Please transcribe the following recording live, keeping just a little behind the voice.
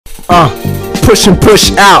Push and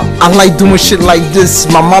push out. I like doing shit like this.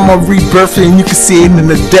 My mama rebirthed and you can see it in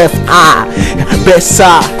the death eye. Best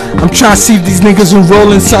side. I'm trying to see if these niggas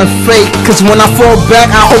enrolling something fake. Cause when I fall back,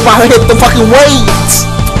 I hope I hit the fucking weight.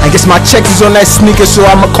 I guess my check is on that sneaker, so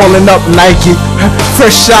I'ma calling up Nike.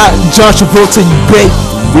 Fresh shot, John Travolta, you bait.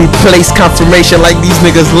 Replace confirmation like these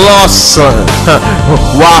niggas lost, son.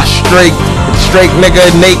 Wash straight nigga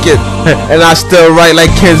naked. And I still write like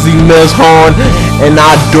Kenzie Mills Horn. And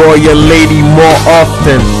I adore your lady more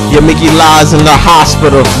often. Your Mickey lies in the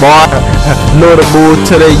hospital, boy. Notable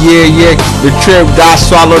to the year. The trip got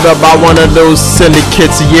swallowed up by one of those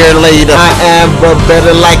syndicates a year later. I am but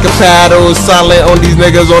better like a paddle. Silent on these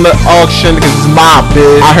niggas on the auction, cause it's my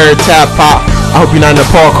biz. I heard tap pop. I hope you're not in the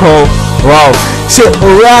park hole. Wow. Shit,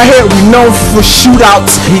 right here we known for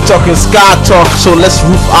shootouts. He talking sky talk, so let's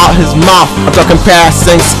roof out his mouth. I'm talking past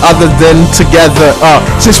things other than together.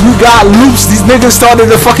 Since we got loops, these niggas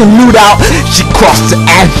started a fucking loot out. She crossed the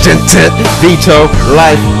adjutant. Veto,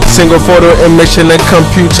 life, single photo emission and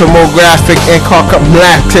compute tomographic and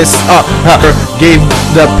calculatus. Gave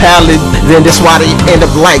the palette, then that's why they end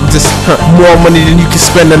up like this. More money than you can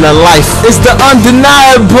spend in a life. It's the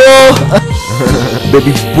undeniable.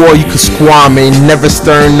 Baby boy, you can squam me, never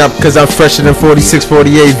stirring up, cause I'm fresher than 46,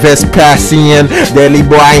 48 Vespasian. Deadly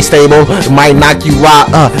boy, I ain't stable, might knock you out,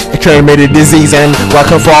 transmitted disease and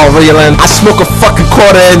welcome for all reeling. I smoke a fucking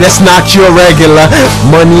quarter and that's not your regular.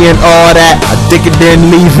 Money and all that, I dig it then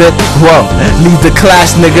leave it. Well, leave the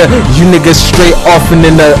class nigga, you niggas straight off and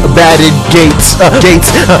in the batted gates.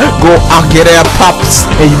 Go out, get our pops,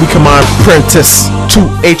 and you become my apprentice.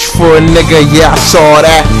 2H for a nigga, yeah I saw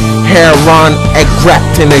that. Hair on at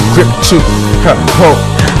grabbed in a grip too.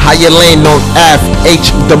 How you laying on F,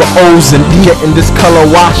 H, double O's and getting this color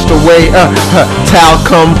washed away.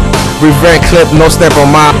 Talcum, revert clip, no step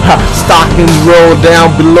on my stockings roll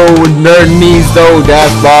down below with nerd knees though.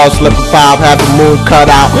 That's ball, slip a pop, have the moon cut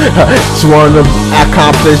out. It's one of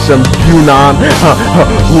accomplish some Yunnan.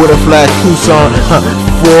 With a flash Tucson.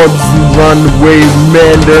 Forbes runway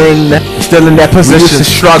Mandarin. Still in that position. We used to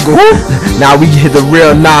struggle. Now we hit the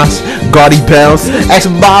real Nas. Gaudy bells. Ask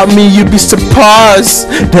about me, you'd be surprised.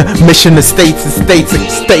 The mission of states.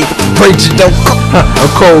 Bridge don't cook. A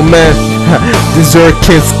cold man. Dessert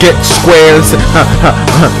kids get squares.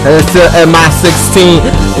 Still MI16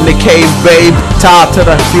 in the cave, babe. Tied to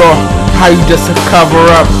the floor. How you just cover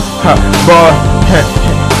up, boy?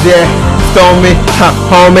 Yeah, stone me,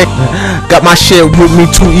 homie. Got my shit with me,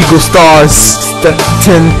 2 eagle stars.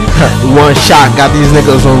 10, one shot. Got these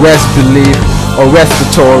niggas on rest, believe. Or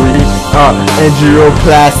respiratory,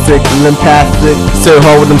 angioplastic, lymphatic. Still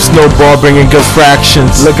hard with them snowball, bringing good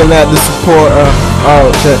fractions. Looking at the support,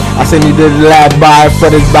 I said you did the lab buy for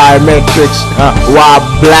this biometrics. Why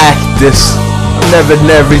black this? I'm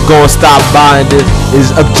never gonna stop buying this. His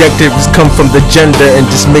objectives come from the gender and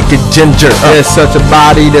just make it ginger. There's such a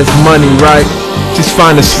body, there's money, right? She's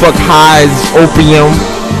fine as fuck, high as opium.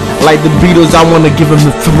 Like the Beatles, I wanna give him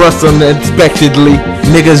the thrust unexpectedly.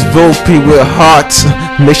 Niggas vote with hearts.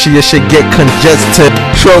 Make sure your shit get congested.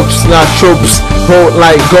 Tropes, not tropes. Vote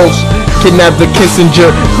like ghosts. Kidnap the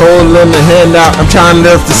Kissinger. Holding the hand out. I'm trying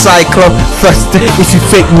to lift the cyclone. First, if you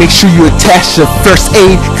fake, make sure you attach your first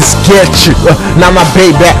aid. Cause get you. Not my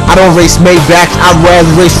baby. I don't race Maybachs. I'd rather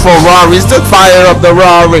race Ferraris. Just fire up the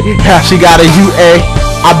Rari. She got a UA.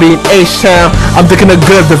 I be in H-Town, I'm thinking of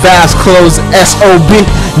good, the vast clothes, SOB.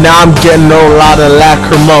 Now I'm getting a lot of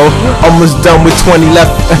lacrimo. Almost done with 20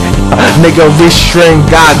 left. Nigga, restring,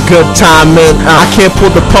 got good timing. I can't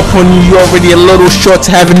pull the pump on you, you already a little short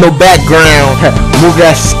to having no background. Move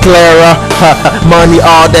that sclera, money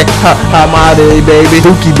all day. My day, baby,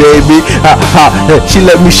 Dookie baby. She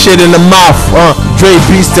let me shit in the mouth. Dre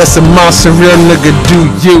Beast, that's a monster, real nigga, do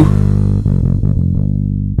you?